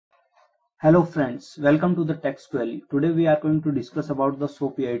Hello friends, welcome to the Text Valley. Today we are going to discuss about the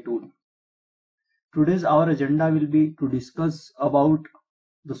SoapUI tool. Today's our agenda will be to discuss about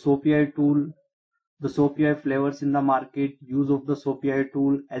the SoapUI tool, the SoapUI flavors in the market, use of the SoapUI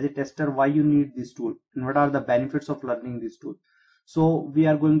tool, as a tester why you need this tool and what are the benefits of learning this tool. So we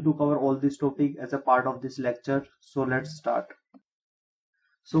are going to cover all this topic as a part of this lecture. So let's start.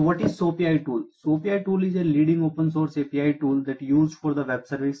 So what is SoapUI tool? SoapUI tool is a leading open source API tool that used for the web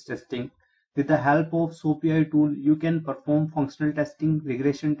service testing. With the help of SoapUI tool, you can perform functional testing,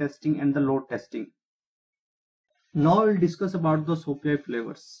 regression testing, and the load testing. Now we'll discuss about the SoapUI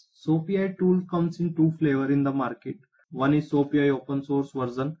flavors. SoapUI tool comes in two flavors in the market. One is SoapUI open source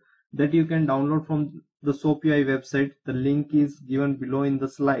version that you can download from the SoapUI website. The link is given below in the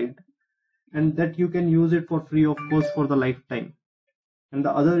slide, and that you can use it for free of course for the lifetime. And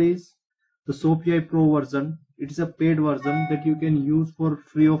the other is the SoapUI Pro version. It is a paid version that you can use for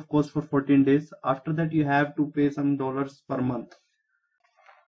free of cost for 14 days. After that you have to pay some dollars per month.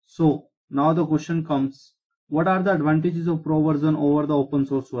 So now the question comes, what are the advantages of Pro version over the open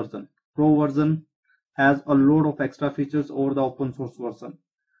source version? Pro version has a load of extra features over the open source version.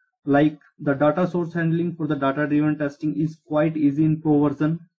 Like the data source handling for the data driven testing is quite easy in Pro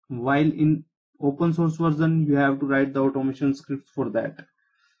version, while in open source version you have to write the automation scripts for that.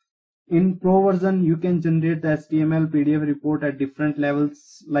 In Pro version, you can generate the HTML PDF report at different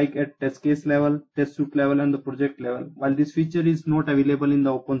levels, like at test case level, test suite level, and the project level, while this feature is not available in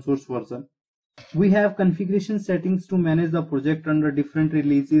the open source version. We have configuration settings to manage the project under different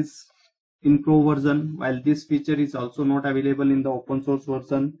releases in Pro version, while this feature is also not available in the open source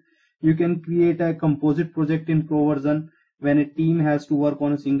version. You can create a composite project in Pro version when a team has to work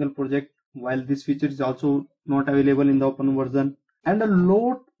on a single project, while this feature is also not available in the open version. And a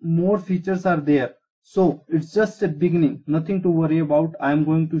lot more features are there, so it's just a beginning, nothing to worry about. I am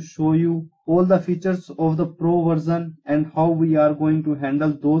going to show you all the features of the Pro version and how we are going to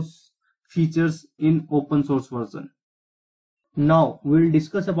handle those features in open source version. Now we'll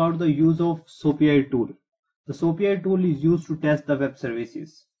discuss about the use of SoapUI tool. The SoapUI tool is used to test the web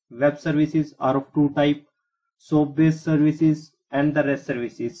services. Web services are of two types: SOAP based services and the REST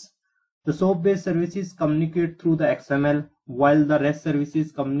services. The SOAP based services communicate through the XML, while the REST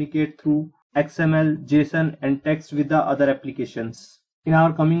services communicate through XML, JSON, and text with the other applications. In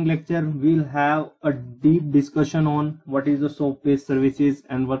our coming lecture, we'll have a deep discussion on what is the SOAP based services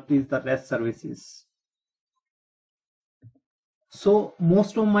and what is the REST services. So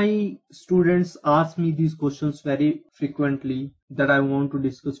most of my students ask me these questions very frequently that I want to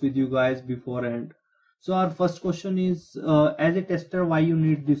discuss with you guys beforehand. So our first question is, as a tester, why you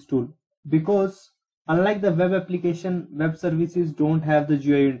need this tool? Because unlike the web application, web services don't have the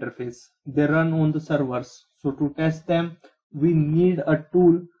GUI interface. They run on the servers. So to test them, we need a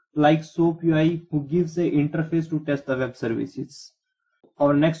tool like SoapUI who gives an interface to test the web services.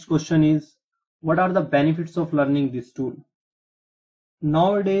 Our next question is, what are the benefits of learning this tool?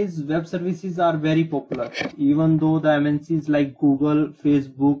 Nowadays, web services are very popular, even though the MNCs like Google,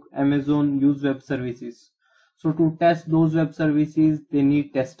 Facebook, Amazon use web services. So to test those web services, they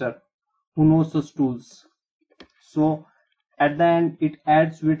need tester who knows such tools. So at the end, it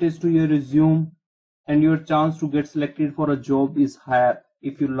adds weightage to your resume, and your chance to get selected for a job is higher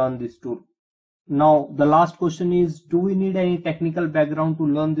if you learn this tool. Now the last question is, do we need any technical background to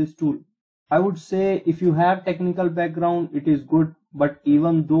learn this tool? I would say if you have technical background, it is good, but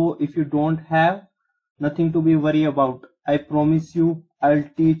even though if you don't have, nothing to be worried about. I promise you, I'll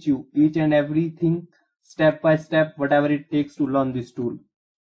teach you each and everything step by step, whatever it takes to learn this tool.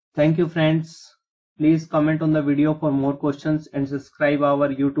 Thank you friends. Please comment on the video for more questions and subscribe our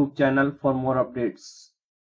YouTube channel for more updates.